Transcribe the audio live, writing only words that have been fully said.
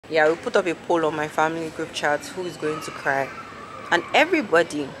Yeah, we put up a poll on my family group chat who is going to cry, and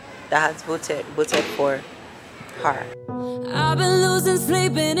everybody that has voted for her. I've been losing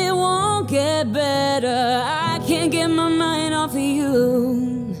sleep and it won't get better. I can't get my mind off of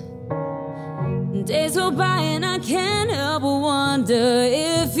you. Days go by and I can't help but wonder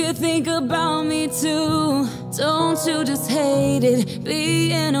if you think about me too. Don't you just hate it,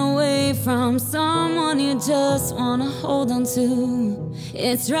 being away from someone you just wanna hold on to?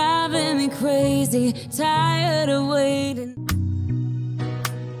 It's driving me crazy, tired of waiting.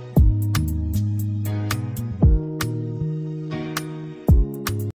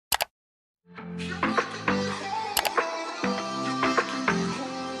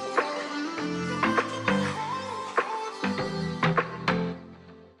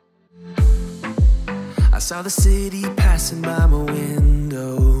 I saw the city passing by my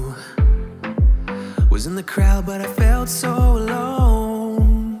window. Was in the crowd, but I felt so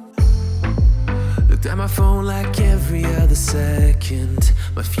alone. Looked at my phone like every other second.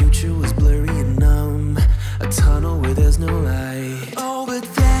 My future was blurry and numb, a tunnel where there's no light. Oh, but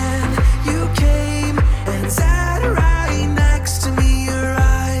then you came and sat right next to me. Your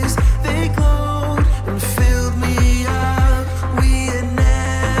eyes, they glowed and filled me up. We had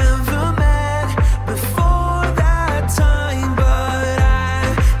never met before that time, but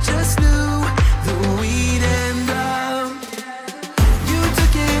I just knew that we'd end up. You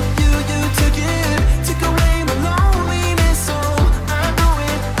took it, you took it, took away my loneliness. Oh, I know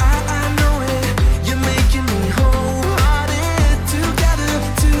it, I know it. You're making me wholehearted. Together,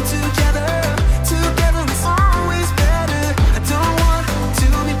 together is always better. I don't want to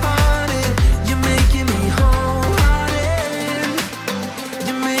be parted. You're making me wholehearted.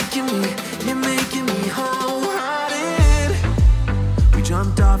 You're making me wholehearted. We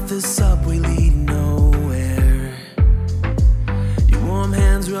jumped off the subway leading nowhere. Your warm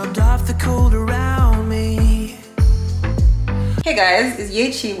hands rubbed off the cold around me. Hey guys, it's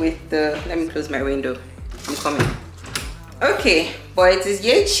Yechi with the, let me close my window, I'm coming. Okay, but it is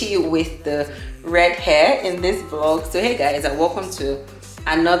Yechi with the red hair in this vlog. So hey guys, and welcome to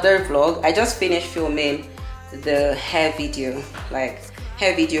another vlog. I just finished filming the hair video,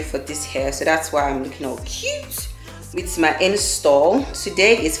 for this hair, so that's why I'm looking all cute with my install.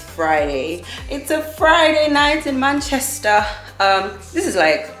 Today is Friday. It's a Friday night in Manchester. This is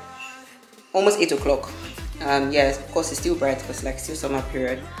like almost 8 o'clock. Yes, of course it's still bright because like still summer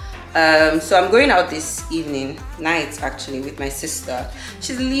period. So I'm going out this night actually, with my sister.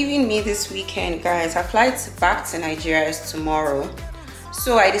 She's leaving me this weekend, guys. Her flight back to Nigeria is tomorrow.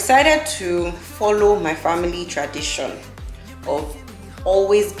 So I decided to follow my family tradition of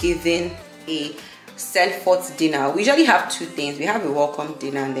always giving a send forth dinner. We usually have two things. We have a welcome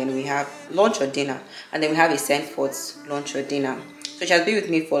dinner, and then we have lunch or dinner, and then we have a send forth lunch or dinner. So she has been with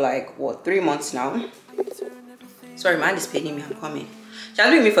me for like what, 3 months now. Sorry, man is paying me, I'm coming. She has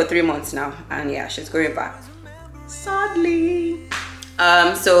been with me for 3 months now, and yeah, she's going back, sadly.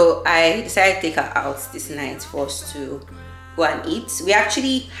 So I decided to take her out this night for us to go and eat. We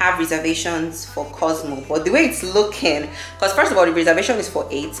actually have reservations for Cosmo, but the way it's looking, because first of all the reservation is for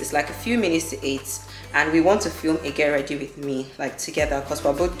 8, it's like a few minutes to 8, and we want to film a get ready with me like together because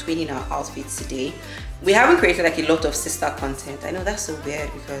we're both twinning our outfits today. We haven't created like a lot of sister content. I know that's so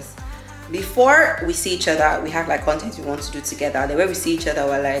weird because before we see each other we have like content we want to do together. The way we see each other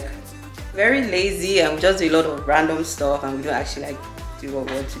we're like very lazy and we just do a lot of random stuff and we don't actually like do what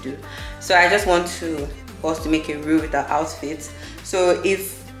we want to do. So I just want us to make a rule with our outfits. So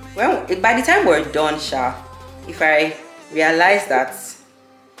by the time we're done, if I realize that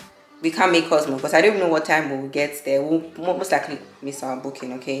we can't make Cosmo, because I don't know what time we'll get there, we'll most likely miss our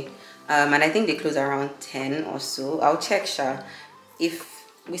booking, okay? And I think they close around 10 or so. I'll check, if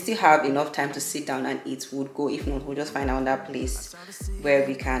we still have enough time to sit down and eat, we'll go. If not, we'll just find another place where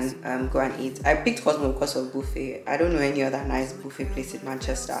we can go and eat. I picked Cosmo because of buffet. I don't know any other nice buffet place in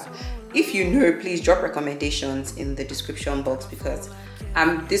Manchester. If you know, please drop recommendations in the description box, because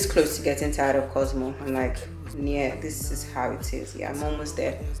I'm this close to getting tired of Cosmo. I'm like, yeah, this is how it is. Yeah, I'm almost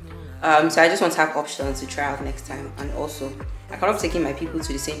there. So I just want to have options to try out next time. And also, I cannot be taking my people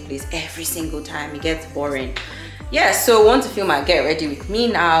to the same place every single time. It gets boring. Yeah, so I want to film my get ready with me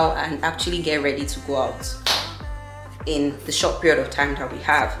now and actually get ready to go out in the short period of time that we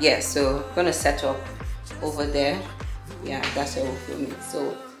have. Yeah, so I'm gonna set up over there. Yeah, that's where we'll film it.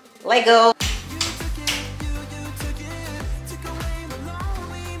 So let go.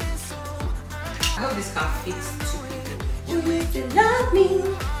 I hope this can fit 2 people. You used to love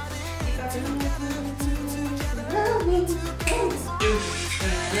me. Love me.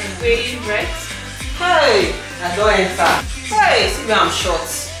 Favorite. Hey, I don't enter. Hey, see me, I'm short.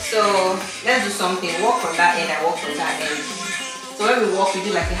 So let's do something. Walk from that end, I walk from that end. So when we walk, we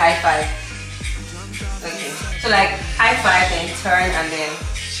do like a high five. Okay. So like high five, then turn, and then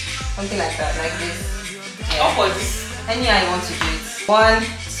something like that, like this. Yeah. Opposite. Any how you want to do it. 1,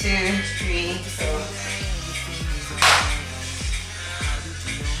 2, 3. So.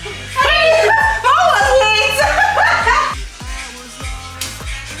 Mom was late.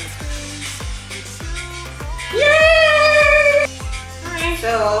 Yay! Alright,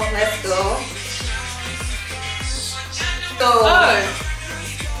 so let's go. So. Oh.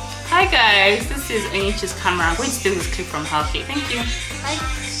 Hi guys, this is Onyechi's camera. I'm going to steal this clip from her. Okay, thank you. Bye.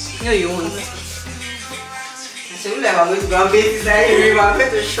 No, you won't. So we like I'm going to go and base that here. I'm going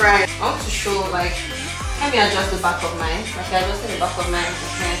to shrine. I want to show like, let me adjust the back of mine. Okay, adjusting the back of mine.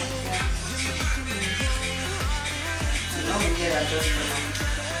 Okay. Yeah. Now we get adjusted for mine.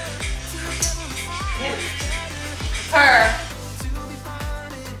 Yeah. Her.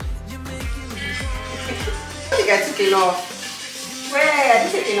 I think I took it off. Wait, I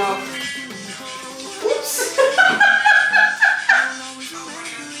didn't take it off. Oops.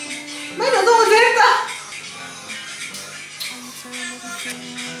 Mine doesn't want that.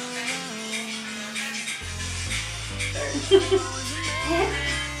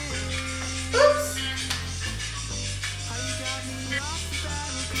 Oops.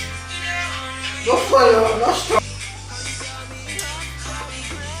 Don't follow, not strong.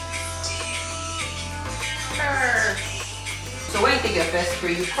 So when you take your first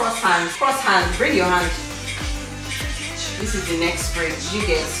spray, you cross hands, bring your hand. This is the next spray. You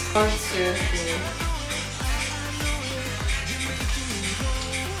get 1, 2, 3.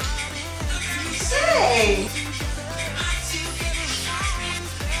 Say.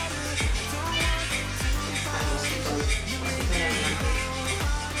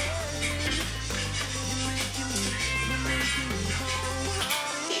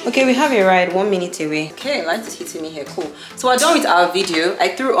 Okay, we have a ride 1 minute away. Okay, light is hitting me here, cool. So we're done with our video. I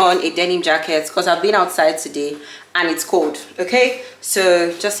threw on a denim jacket because I've been outside today and it's cold, okay?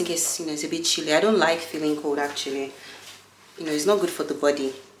 So just in case, you know, it's a bit chilly. I don't like feeling cold actually. You know, it's not good for the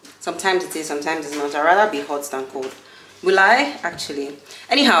body. Sometimes it is, sometimes it's not. I'd rather be hot than cold. Will I? Actually.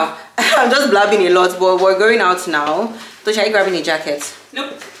 Anyhow, I'm just blabbing a lot, but we're going out now. So shall I grabbing a jacket?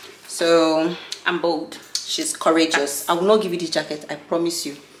 Nope. So I'm bold. she's courageous. I will not give you this jacket, I promise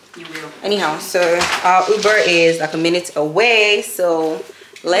you. You will. Anyhow, so our Uber is like a minute away, so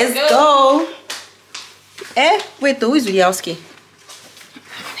let's go. Wait, who is Williowski?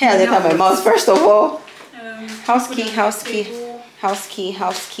 Hey, I look at my mouse first of all. House key. Okay, house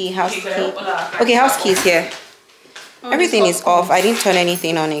key is here. Everything is off. I didn't turn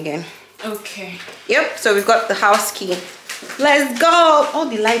anything on again. Okay. Yep, so we've got the house key. Let's go. All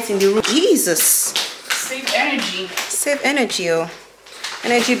the lights in the room. Jesus. Save energy. Save energy, oh.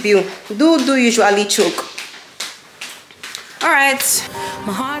 Energy bill. Do usually choke. Alright.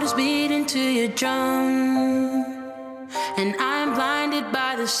 My heart is beating to your drum, and I'm blinded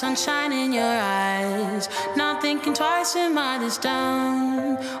by the sunshine in your eyes. Not thinking twice, am I this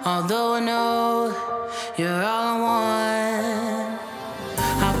dumb? Although I know you're all I want.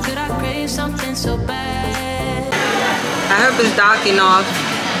 How could I crave something so bad? I hope it's dark enough.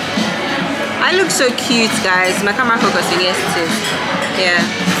 I look so cute, guys. My camera focusing, yes it is. Yeah.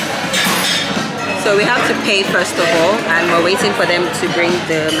 So we have to pay first of all, and we're waiting for them to bring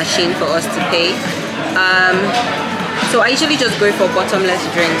the machine for us to pay. So I usually just go for bottomless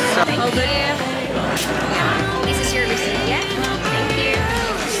drinks. So. Thank you. Yeah. This is your receipt, yeah? Thank you.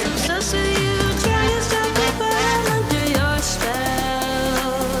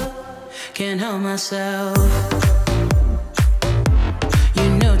 Can't help myself. You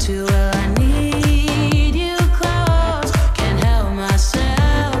know too well I need you close. Can't help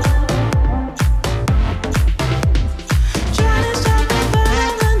myself. Trying to stop the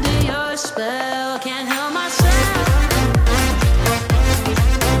burn under your spell. Can't help myself.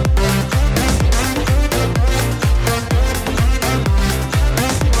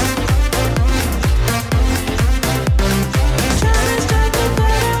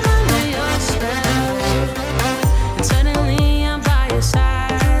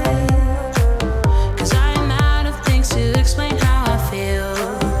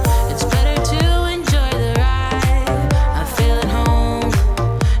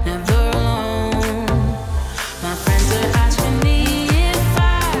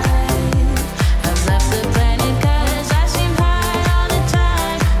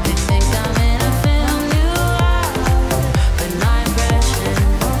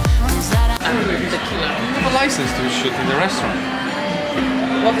 License to shoot in the restaurant.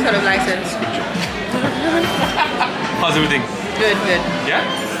 What sort of license? How's everything? Good. Yeah?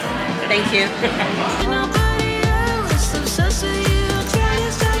 Thank you. Nobody else obsessed with you. Trying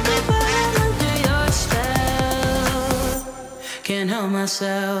to stop me, but I'm under your spell. Can't help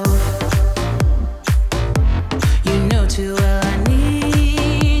myself. You know too well I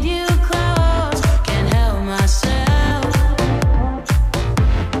need you close. Can't help myself.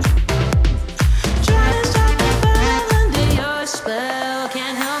 Trying to stop me, but I'm under your spell.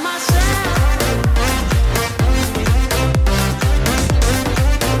 Can't help myself.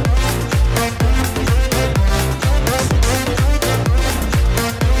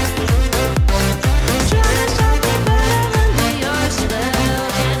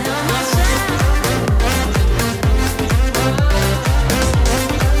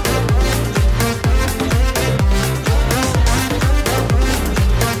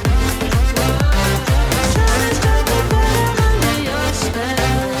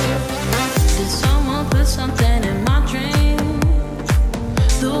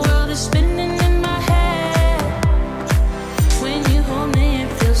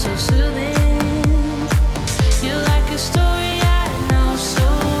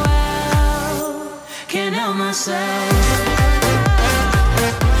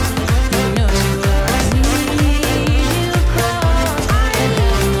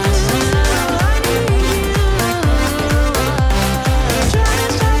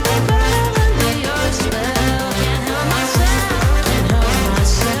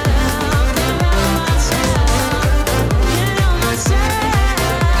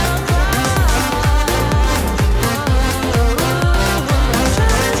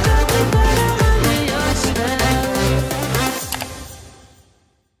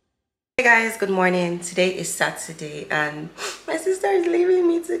 Hey guys, good morning. Today is Saturday and my sister is leaving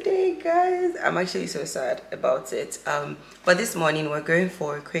me today, guys. I'm actually so sad about it. But this morning we're going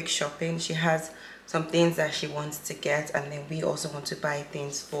for a quick shopping. She has some things that she wants to get, and then we also want to buy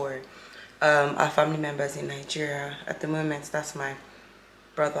things for our family members in Nigeria. At the moment, that's my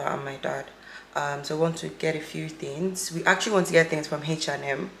brother and my dad. So we want to get a few things. We actually want to get things from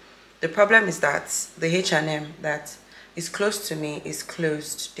H&M. The problem is that the H&M that is close to me is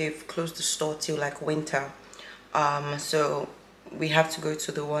closed. They've closed the store till like winter. So we have to go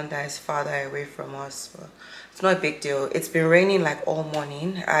to the one that is farther away from us. But it's not a big deal. It's been raining like all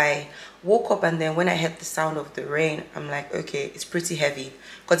morning. I woke up and then when I heard the sound of the rain, I'm like, okay, it's pretty heavy.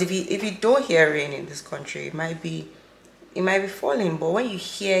 Because if you don't hear rain in this country, it might be falling, but when you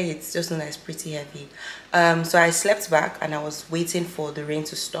hear it, it's just know that it's pretty heavy. So I slept back and I was waiting for the rain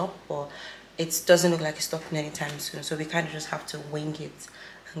to stop, but it doesn't look like it's stopping anytime soon, so we kind of just have to wing it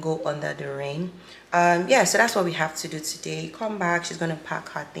and go under the rain. Yeah, so that's what we have to do today. Come back, she's gonna pack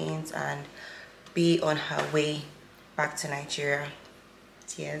her things and be on her way back to Nigeria.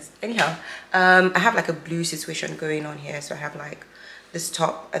 Tears. Anyhow, I have like a blue situation going on here. So I have like this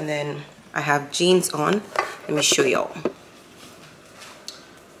top and then I have jeans on. Let me show y'all.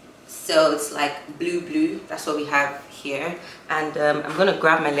 So it's like blue. That's what we have here. And I'm gonna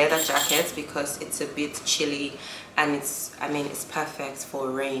grab my leather jacket because it's a bit chilly and it's perfect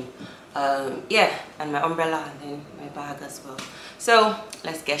for rain. Yeah, and my umbrella and then my bag as well. So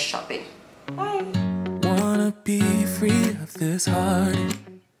let's get shopping. Bye. Wanna be free of this heart,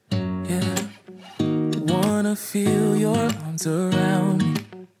 yeah. Wanna feel your arms around me.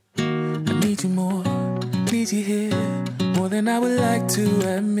 I need you more, need you here, more than I would like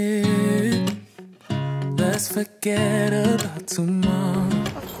to admit. Let's forget about tomorrow.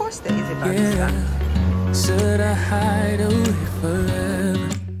 Of course there is a bad Should I hide away forever?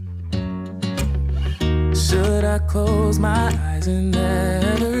 Should I close my eyes and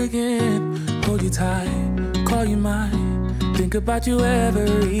never again hold you tight, call you mine, think about you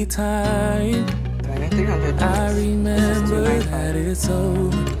every time? I remember that it's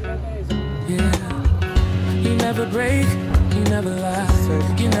over. Yeah, you never break, you never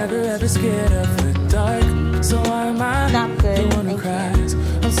lie, you never ever scared of the dark. So why am I the one who cries?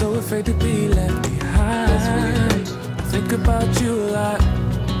 I'm so afraid to be left behind. I think about you a lot.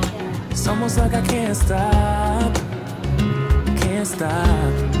 It's almost like I can't stop. Can't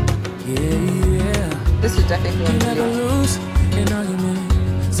stop. Yeah. This is definitely you never lose an argument.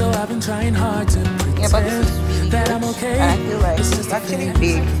 So I've been trying hard to pretend that I'm okay. And I feel like it's just actually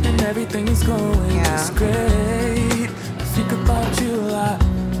big and everything is going just great. I think about you a lot.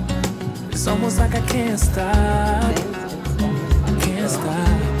 It's almost like I can't stop. Can't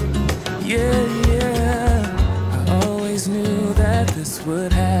stop. Yeah. I always knew that this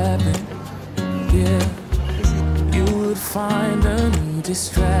would happen. Yeah. You would find a new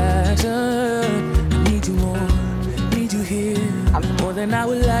distraction. I need you more, need you here, more than I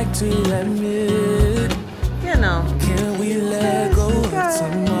would like to admit. You know. Can we let go of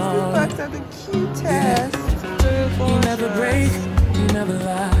tomorrow? are the cutest. You never break, you never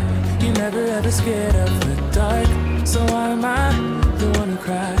lie, you never ever scared of the dark. So why am I the one who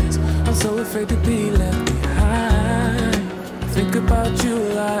cries? I'm so afraid to be left behind. I think about you a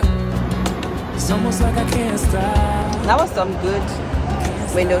lot. It's almost like I can't stop. That was some good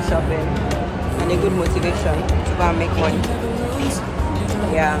window shopping and a good motivation to go and make money.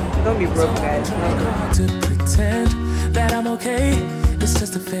 Yeah, don't be broke, guys. To pretend that I'm okay, it's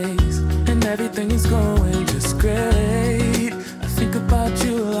just a phase, and everything is going just great. I think about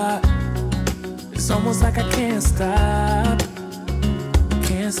you a lot. It's almost like I can't stop.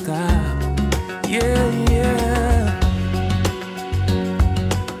 Can't stop. Yeah, yeah.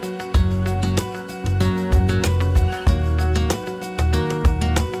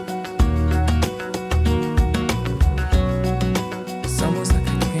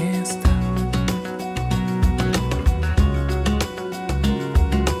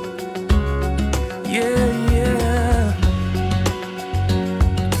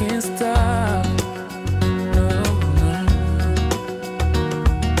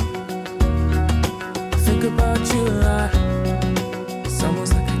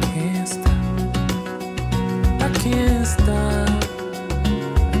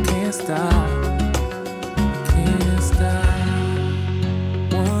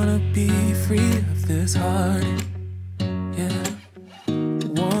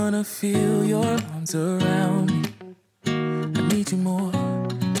 Feel your arms around me. I need you more,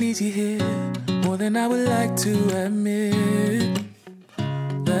 need you here, more than I would like to admit.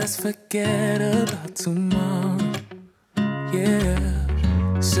 Let's forget about tomorrow. Yeah,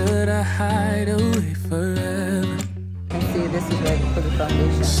 should I hide away forever? And see, this is where you put the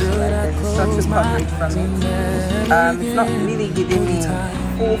foundation. Should I there's such a coverage from it. It's not really giving me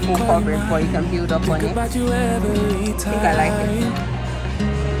full coverage, but you can build up on it. I think I like it.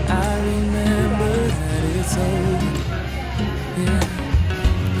 I remember that it's over. Yeah.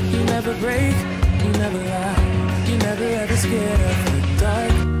 You never break, you never lie, you never ever scared of the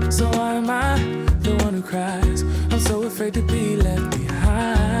dark. So why am I the one who cries? I'm so afraid to be left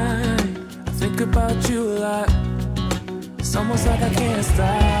behind. I think about you a lot. It's almost like I can't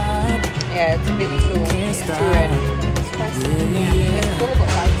stop. Yeah, it's a bit too red.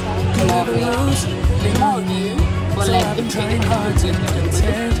 But like in the cards, the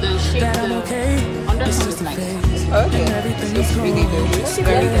shape, the under some is nice. Okay, it's really good. It's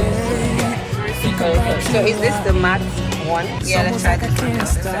very good. Yeah. Very good. So is this the matte one? Yeah, let's try this one.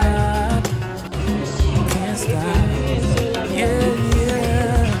 Can't stop. Yeah,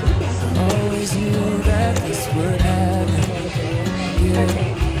 yeah. Always knew that this would happen. Yeah.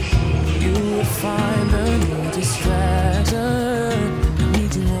 You would find a new distraction.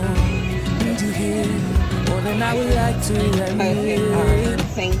 Need you more, need you here. And I would like to admit.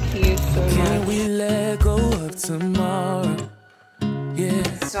 Thank you so much. Can we let go of tomorrow? Yeah.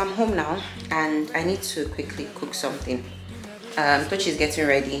 So I'm home now and I need to quickly cook something. Tochi is getting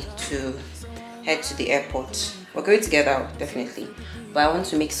ready to head to the airport. We're going together, definitely. But I want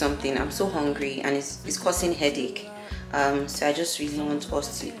to make something. I'm so hungry and it's causing headache. So I just really want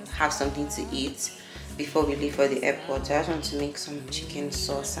us to have something to eat before we leave for the airport. I just want to make some chicken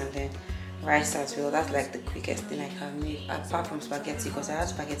sauce and then rice as well. That's like the quickest thing I can make apart from spaghetti, because I had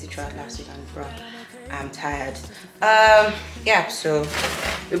spaghetti throughout last week and bro, I'm tired. Yeah, so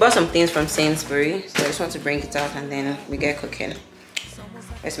we bought some things from Sainsbury, so I just want to bring it out and then we get cooking.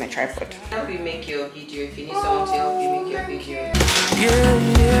 Where's my tripod? Help you make your video if you need someone to help you make your video.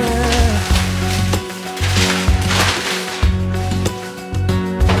 Yeah, yeah.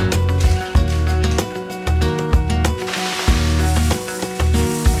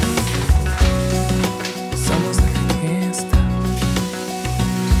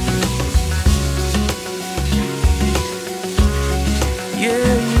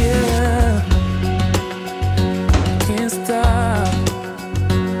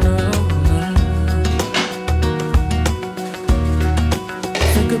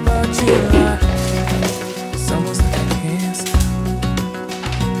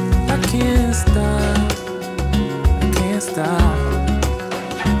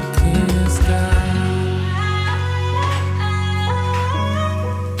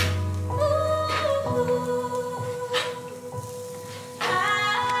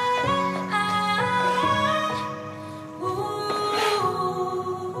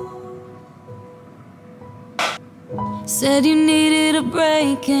 Said you needed a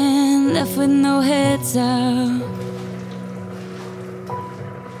break and left with no heads up.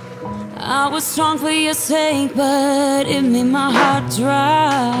 I was strong for your sake, but it made my heart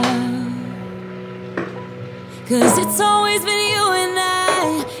drop. 'Cause it's always been you and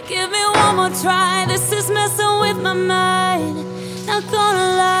I. Give me one one more try. This is messing with my mind. Not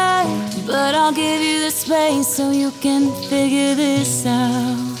gonna lie, but I'll give you the space so you can figure this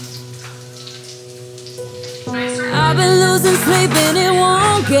out. I've been losing sleep and it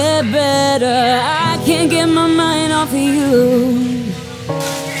won't get better. I can't get my mind off of you.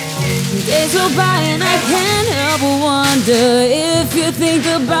 Days go by and I can't help but wonder if you think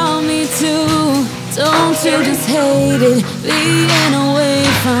about me too. Don't you just hate it, being away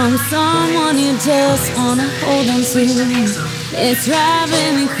from someone you just wanna hold on to? It's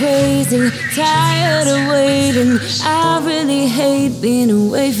driving me crazy, tired of waiting. I really hate being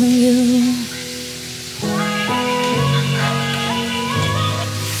away from you.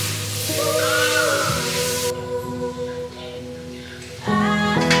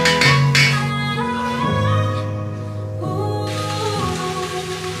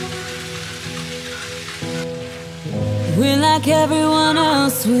 We're like everyone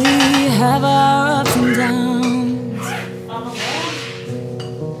else, we have our ups and downs.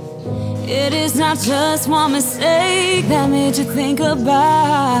 It is not just one mistake that made you think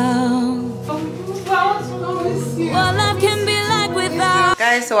about what life can be like without.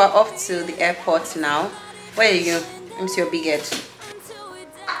 Guys, so we're off to the airport now. Where are you? Let me see your big head.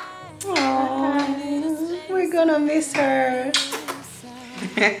 Aww, we're gonna miss her.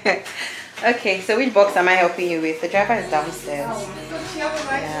 Okay, so which box am I helping you with? The driver is downstairs. Oh my god, she has a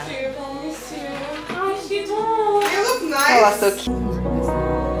nice tube. I miss you. Oh, she does. You look nice. Oh, so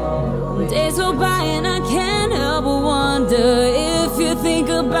cute. Days go by and I can't help but wonder if you think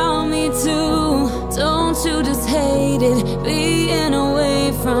about me too. Don't you just hate it, being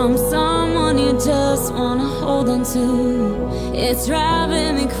away from someone you just wanna hold on to? It's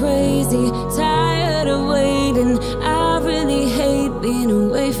driving me crazy, tired of waiting. I really hate being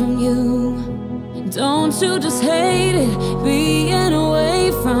away from you. Don't you just hate it, being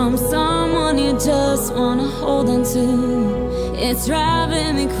away from someone you just wanna hold on to? It's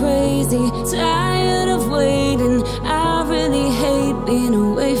driving me crazy, tired of waiting. I really hate being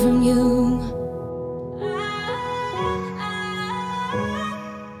away from you.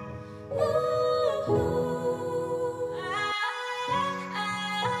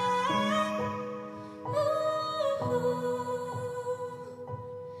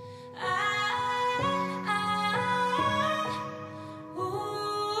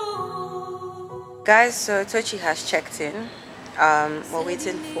 Guys, so Tochi has checked in. We're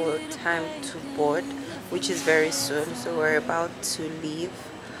waiting for time to board, which is very soon, so we're about to leave.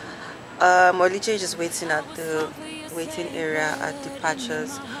 We're literally just waiting at the waiting area at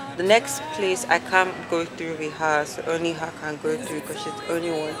departures. The next place I can't go through with her, so only her can go through because she's the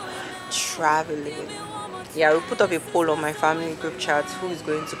only one traveling. Yeah, we put up a poll on my family group chat who is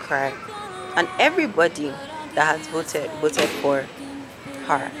going to cry, and everybody that has voted for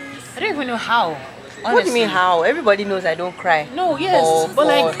her. I don't even know how. Honestly. What do you mean how? Everybody knows I don't cry. No, yes, but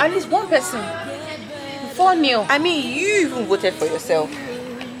like at least one person. 4-0. I mean, you even voted for yourself.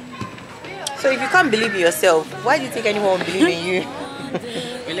 So if you can't believe in yourself, why do you think anyone will believe in you?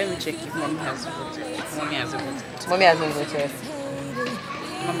 Well, let me check if mommy has voted. Mommy hasn't voted. Mommy hasn't voted.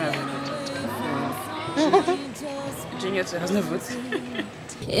 Mommy hasn't voted. Junior too has not voted.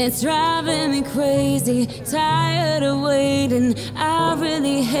 It's driving me crazy, tired of waiting. I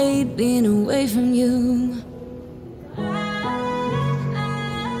really hate being away from you.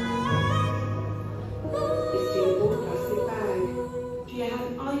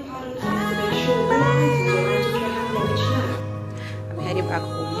 I'm heading back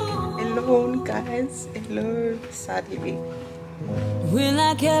home alone, guys. Alone, sadly. We're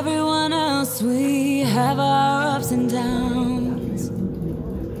like everyone else, we have our ups and downs.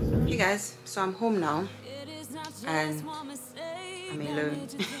 Hey guys, so I'm home now and I'm alone.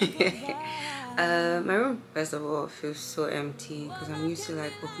 My room, first of all, feels so empty because I'm used to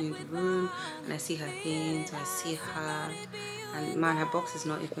like opening the room and I see her things, I see her, and man, her box is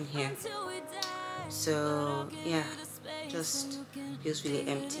not even here. So yeah, just feels really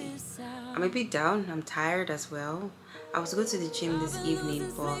empty. I'm a bit down, I'm tired as well. I was going to the gym this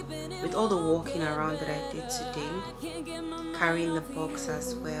evening, but with all the walking around that I did today, carrying the box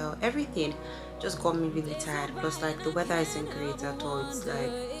as well, everything just got me really tired. Plus like the weather isn't great at all. It's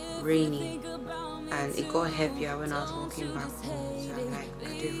like rainy and it got heavier when I was walking back home, so I'm like, I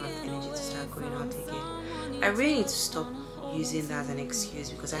don't even have the energy to start going out again. I really need to stop using that as an excuse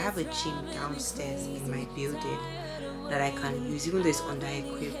because I have a gym downstairs in my building that I can use, even though it's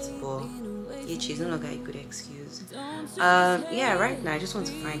under-equipped, but it's no longer a good excuse. Yeah, right now I just want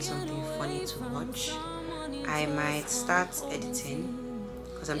to find something funny to watch. I might start editing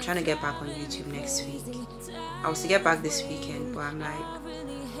because I'm trying to get back on YouTube next week. I was to get back this weekend, but I'm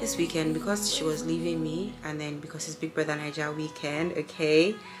like, this weekend, because she was leaving me, and then because it's BBNaija weekend,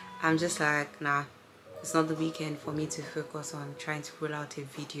 okay, I'm just like, nah, it's not the weekend for me to focus on trying to roll out a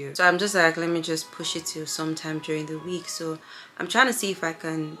video. So I'm just like, let me just push it to sometime during the week. So I'm trying to see if I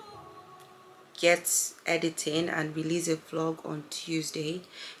can get editing and release a vlog on Tuesday,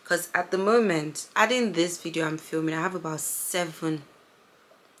 because at the moment, adding this video I'm filming, I have about seven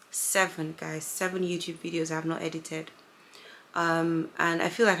YouTube videos I have not edited. And I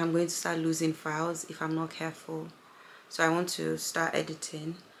feel like I'm going to start losing files if I'm not careful. So I want to start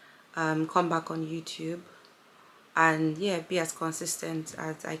editing, come back on YouTube, and yeah, be as consistent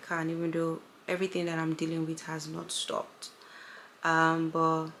as I can, even though everything that I'm dealing with has not stopped.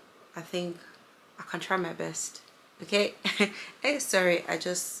 But I think I can try my best. Okay. Hey, sorry,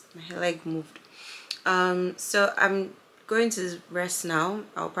 my leg moved. So I'm going to rest now.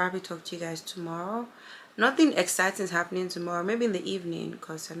 I'll probably talk to you guys tomorrow. Nothing exciting is happening tomorrow, maybe in the evening,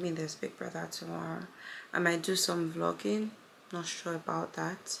 because I mean there's Big Brother tomorrow. I might do some vlogging, not sure about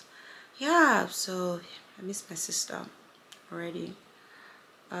that. Yeah, so I miss my sister already.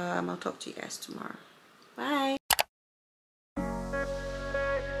 I'll talk to you guys tomorrow. Bye.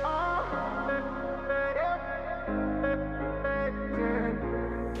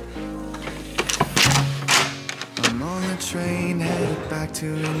 I'm on the train headed back to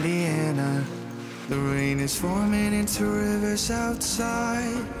Indiana. The rain is forming into rivers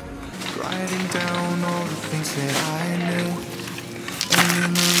outside, writing down all the things that I knew, and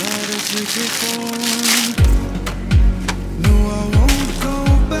in the letters we could form. No, I won't go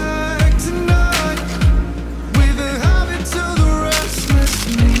back tonight with a habit to the restless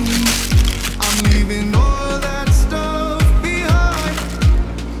me. I'm leaving all that stuff behind.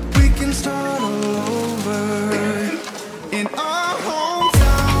 We can start all over in our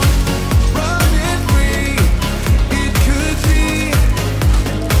hometown.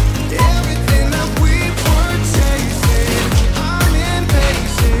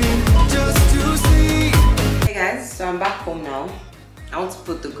 So I'm back home now. I want to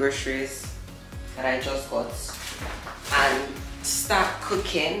put the groceries that I just got and start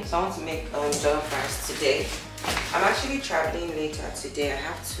cooking. So I want to make jollof rice today. I'm actually traveling later today. I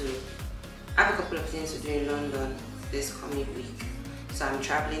have a couple of things to do in London this coming week. So I'm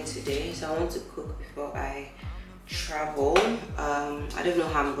traveling today. So I want to cook before I travel. I don't know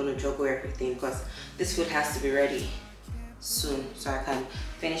how I'm going to juggle everything, because this food has to be ready soon so I can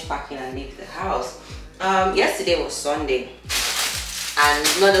finish packing and leave the house. Yesterday was Sunday, and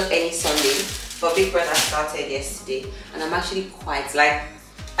not just any Sunday, but Big Brother started yesterday, and I'm actually quite like,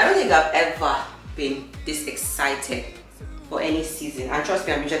 I don't think I've ever been this excited for any season, and trust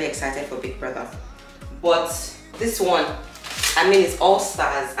me, I'm usually excited for Big Brother, but this one, I mean, it's all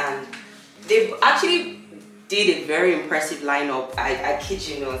stars, and they've actually did a very impressive lineup. I kid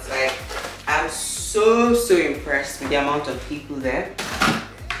you not, like, I'm so impressed with the amount of people there.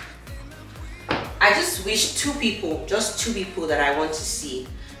 I just wish just two people that I want to see.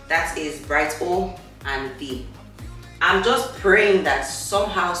 That is Bright O and B. I'm just praying that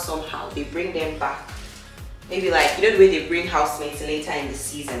somehow they bring them back. Maybe like, you know, the way they bring housemates later in the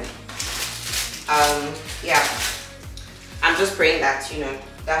season. Yeah. I'm just praying that, you know,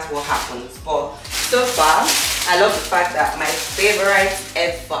 that's what happens. But so far, I love the fact that my favorite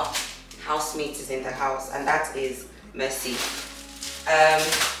ever housemate is in the house, and that is Mercy.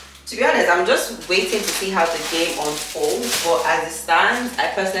 To be honest, I'm just waiting to see how the game unfolds, but as it stands, I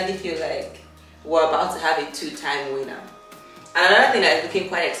personally feel like we're about to have a two-time winner. And another thing that's looking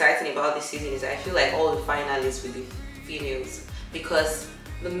quite exciting about this season is I feel like all the finalists will be females, because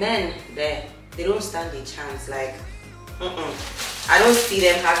the men there, they don't stand a chance. Like, I don't see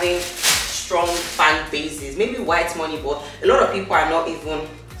them having strong fan bases. Maybe White Money, but a lot of people are not even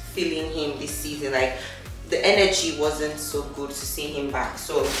feeling him this season. Like, the energy wasn't so good to see him back.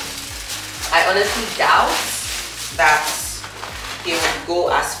 So I honestly doubt that he will go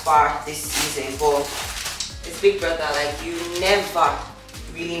as far this season. But it's Big Brother, like, you never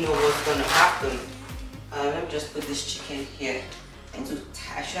really know what's gonna happen. Let me just put this chicken here.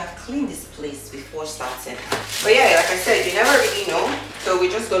 I should have cleaned this place before starting. But yeah, like I said, you never really know. So we're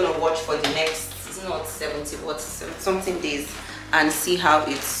just gonna watch for the next, it's not 70, what, something days, and see how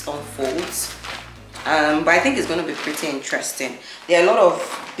it unfolds. But I think it's going to be pretty interesting. There are a lot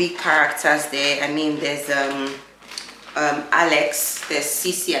of big characters there. I mean, there's Alex, there's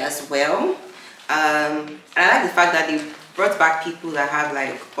Cece as well. And I like the fact that they brought back people that have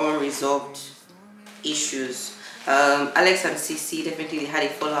like unresolved issues. Alex and Cece definitely had a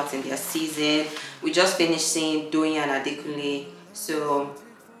fallout in their season. We just finished seeing Doyin and Adekunle. So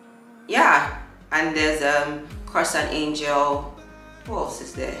yeah, and there's Curse and Angel. What else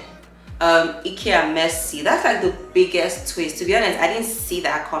is there? IAMYEYCHI. That's like the biggest twist. To be honest, I didn't see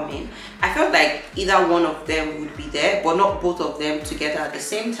that coming. I felt like either one of them would be there, but not both of them together at the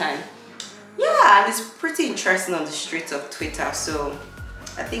same time. Yeah, and it's pretty interesting on the streets of Twitter. So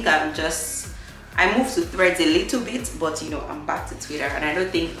I think I moved to Threads a little bit, but you know, I'm back to Twitter, and I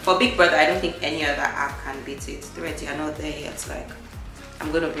don't think for Big Brother, I don't think any other app can beat it. Threads, you're not there yet. Like,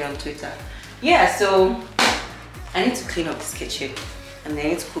 I'm gonna be on Twitter. Yeah, so I need to clean up this kitchen, and then I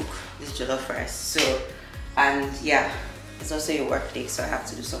need to cook this jollof rice. So, and yeah, it's also a work day, so I have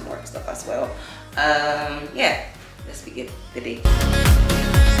to do some work stuff as well. Yeah, let's begin the day.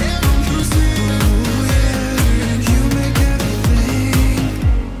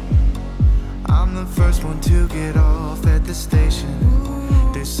 I'm the first one to get off at the station.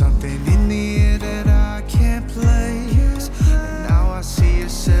 There's something in the air that I can't place. And now I see a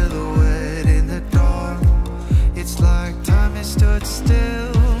silhouette in the dark. It's like time has stood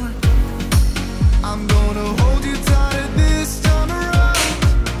still. I'm gonna hold you tighter this time around.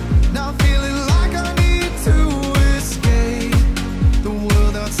 Now feeling like I need to escape. The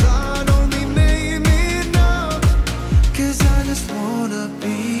world outside only made me numb. 'Cause I just wanna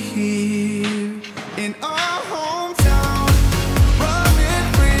be here in our hometown, running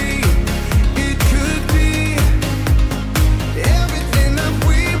free. It could be everything that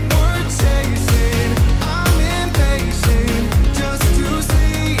we were chasing. I'm impatient just to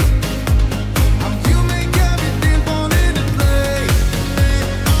see how you make everything fall into place.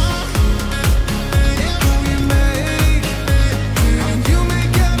 How you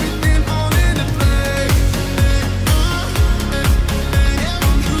make everything fall into place.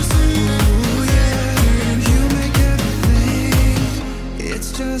 It's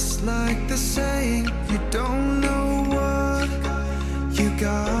just like the saying, you don't know what you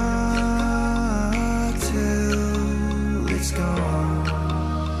got till it's gone.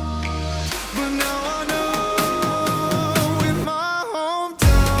 But now I know in my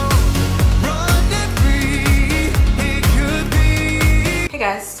hometown, running free, it could be. Hey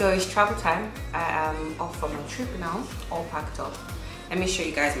guys, so it's travel time. I am off for my trip now, all packed up. Let me show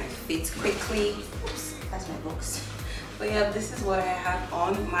you guys my fit quickly. Oops, that's my books. But yeah, this is what I have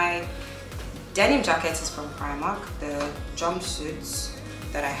on. My denim jacket is from Primark. The jumpsuits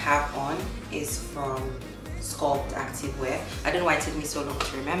that I have on is from Sculpt Activewear. I don't know why it took me so long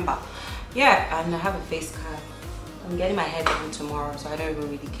to remember. Yeah, and I have a face cap. I'm getting my hair done tomorrow, so I don't even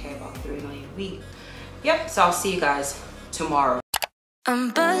really care about throwing on a wig. Yep, so I'll see you guys tomorrow.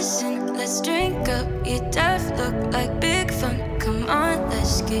 I'm buzzing, let's drink up. Your death look like big fun. Come on,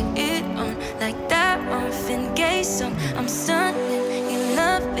 let's get it on. Like that Marvin Gaye song. I'm stunning, you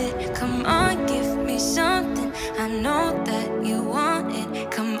love it. Come on, give me something. I know that you want it.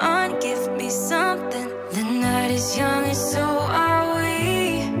 Come on, give me something. The night is young and so are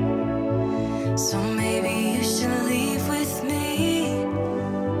we. So maybe you should leave with me.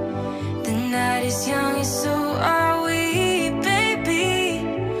 The night is young and so are we.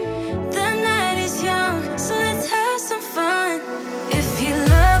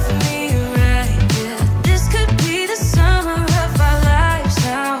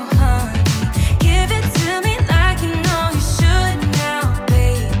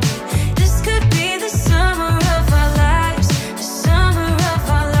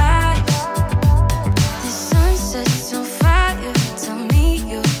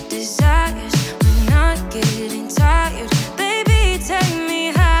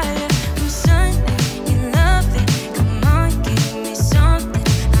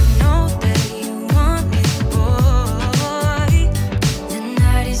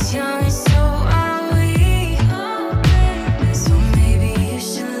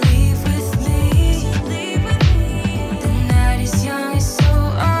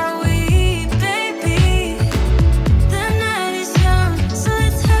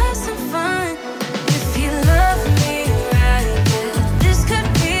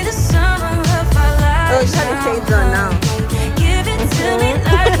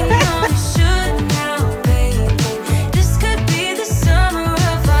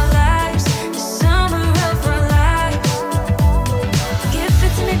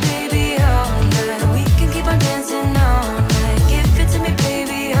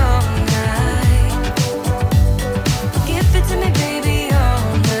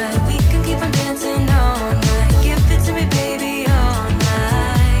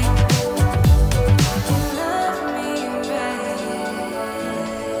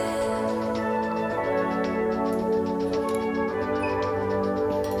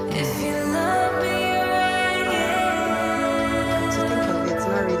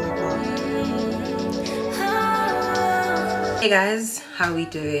 Hey guys, how we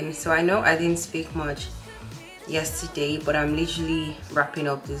doing? So I know I didn't speak much yesterday, but I'm literally wrapping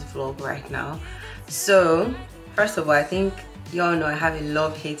up this vlog right now. So first of all, I think y'all know I have a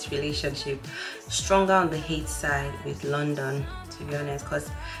love-hate relationship, stronger on the hate side with London, to be honest, because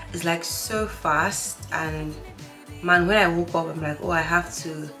it's like so fast. And man, when I woke up, I'm like, oh, I have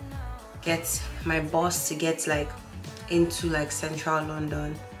to get my boss to get like into like central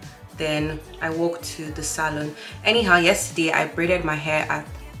London. Then I walked to the salon. Anyhow, yesterday I braided my hair at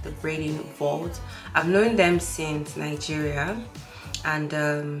the braiding vault. I've known them since Nigeria,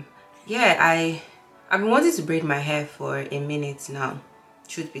 and yeah, I've been wanting to braid my hair for a minute now,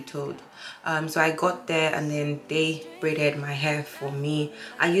 truth be told. So I got there and then they braided my hair for me.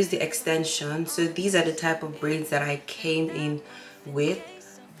 I used the extension. So these are the type of braids that I came in with,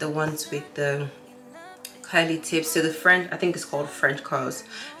 the ones with the curly tips. So the French, I think it's called French curls.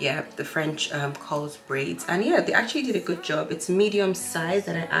 Yeah, the French curls braids. And yeah, they actually did a good job. It's medium size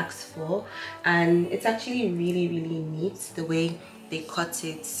that I asked for, and it's actually really neat the way they cut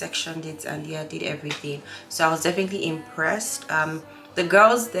it, sectioned it, and yeah, did everything. So I was definitely impressed. The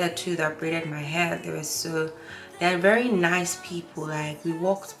girls there too that braided my hair, they're very nice people. Like, we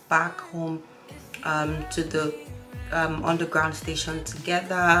walked back home to the underground station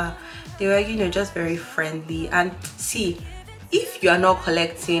together. They were, you know, just very friendly. And see, if you are not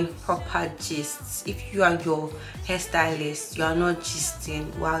collecting proper gists, if you are your hairstylist, you are not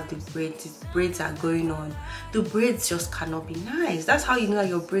gisting while the braids are going on, the braids just cannot be nice. That's how you know that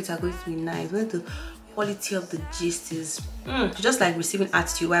your braids are going to be nice, when the quality of the gist is just like receiving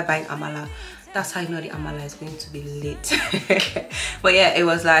attitude while buying amala. That's how you know the amala is going to be lit. But yeah, it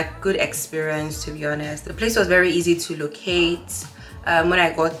was like good experience, to be honest. The place was very easy to locate. When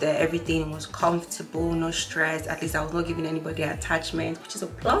I got there, everything was comfortable, no stress. At least I was not giving anybody attachment, which is a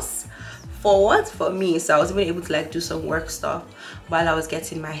plus forward for me. So I was even able to like do some work stuff while I was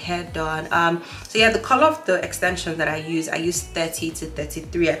getting my hair done. So yeah, the color of the extensions that I used 30 to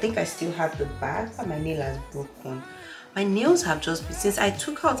 33. I think I still have the bag, but my nail has broken. My nails have just been, since I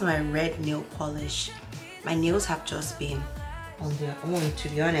took out my red nail polish, my nails have just been on their own, to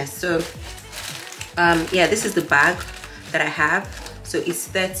be honest. So yeah, this is the bag that I have. So it's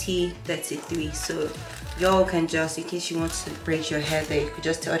 30, 33. So y'all can just, in case you want to braid your hair there, you could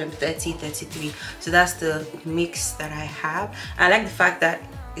just tell them 30, 33. So that's the mix that I have. I like the fact that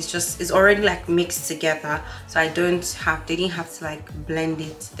it's already like mixed together, so I don't have, they didn't have to like blend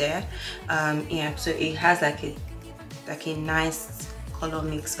it there. Yeah, so it has like a nice color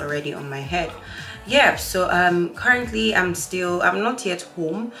mix already on my head. Yeah, so currently I'm not yet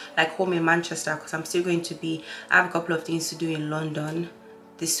home, like home in Manchester, because I'm still going to be, I have a couple of things to do in London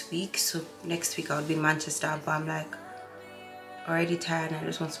this week. So next week I'll be in Manchester, but I'm like already tired and I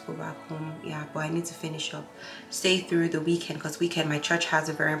just want to go back home. Yeah, but I need to finish up, stay through the weekend, because weekend my church has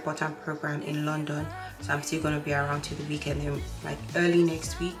a very important program in London, so I'm still going to be around till the weekend. Then like early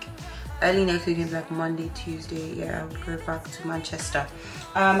next week, like Monday, Tuesday, yeah, I'll go back to Manchester.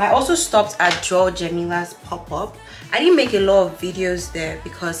 I also stopped at Joel Jemila's pop-up. I didn't make a lot of videos there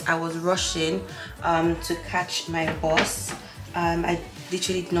because I was rushing to catch my boss. I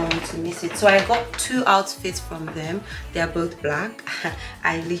literally did not want to miss it, so I got 2 outfits from them. They are both black.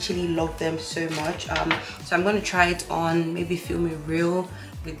 I literally love them so much. So I'm going to try it on, maybe film a reel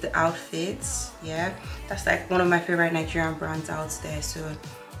with the outfits. Yeah, that's like one of my favorite Nigerian brands out there, so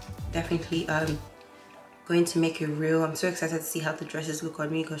definitely going to make a reel. I'm so excited to see how the dresses look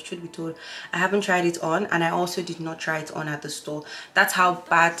on me, because truth be told, I haven't tried it on, and I also did not try it on at the store. That's how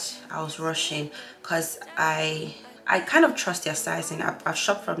bad I was rushing, because I kind of trust their sizing. I've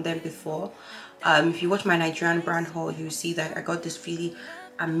shopped from them before. If you watch my Nigerian brand haul, you'll see that I got this really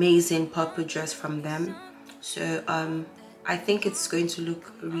amazing purple dress from them. So I think it's going to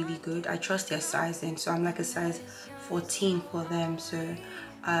look really good. I trust their sizing, so I'm like a size 14 for them. So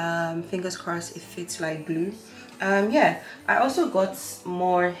fingers crossed it fits like glue. Yeah, I also got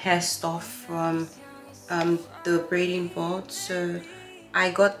more hair stuff from the braiding vault. So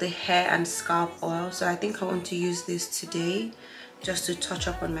I got the hair and scalp oil, so I think I want to use this today just to touch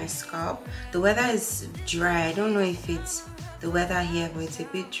up on my scalp. The weather is dry. I don't know if it's the weather here, but it's a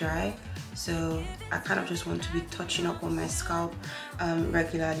bit dry, so I kind of just want to be touching up on my scalp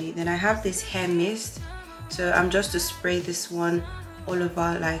regularly. Then I have this hair mist, so I'm just to spray this one all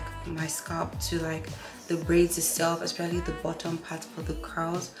over like my scalp to like the braids itself, especially the bottom part for the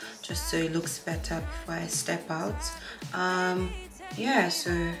curls, just so it looks better before I step out. Yeah,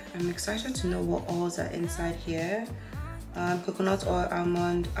 so I'm excited to know what oils are inside here. Coconut oil,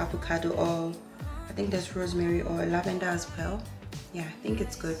 almond, avocado oil, I think there's rosemary oil, lavender as well. yeah, I think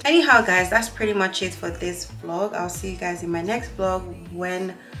it's good. Anyhow guys, that's pretty much it for this vlog. I'll see you guys in my next vlog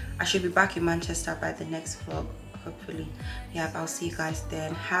when I should be back in Manchester by the next vlog, hopefully. Yeah, I'll see you guys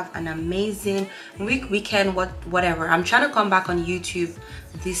then. Have an amazing weekend, whatever. I'm trying to come back on YouTube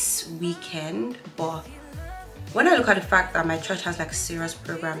this weekend, but when I look at the fact that my church has like serious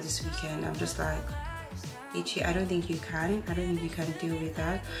programs this weekend, I'm just like, Ichi, I don't think you can deal with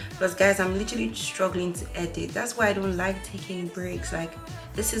that. Plus guys, I'm literally struggling to edit. That's why I don't like taking breaks. Like,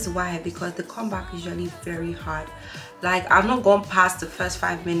 this is why, because the comeback is usually very hard. Like, I've not gone past the first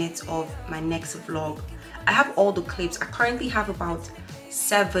 5 minutes of my next vlog. I have all the clips. I currently have about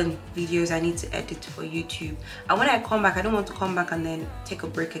 7 videos I need to edit for YouTube, and when I come back, I don't want to come back and then take a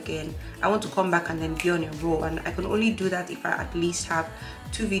break again. I want to come back and then be on a roll, and I can only do that if I at least have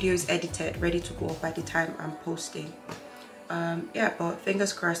 2 videos edited ready to go up by the time I'm posting. Yeah, but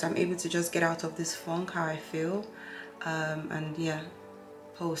fingers crossed I'm able to just get out of this funk how I feel, and yeah,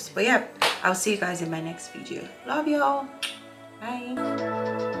 post. But yeah, I'll see you guys in my next video. Love y'all.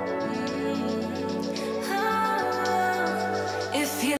 Bye.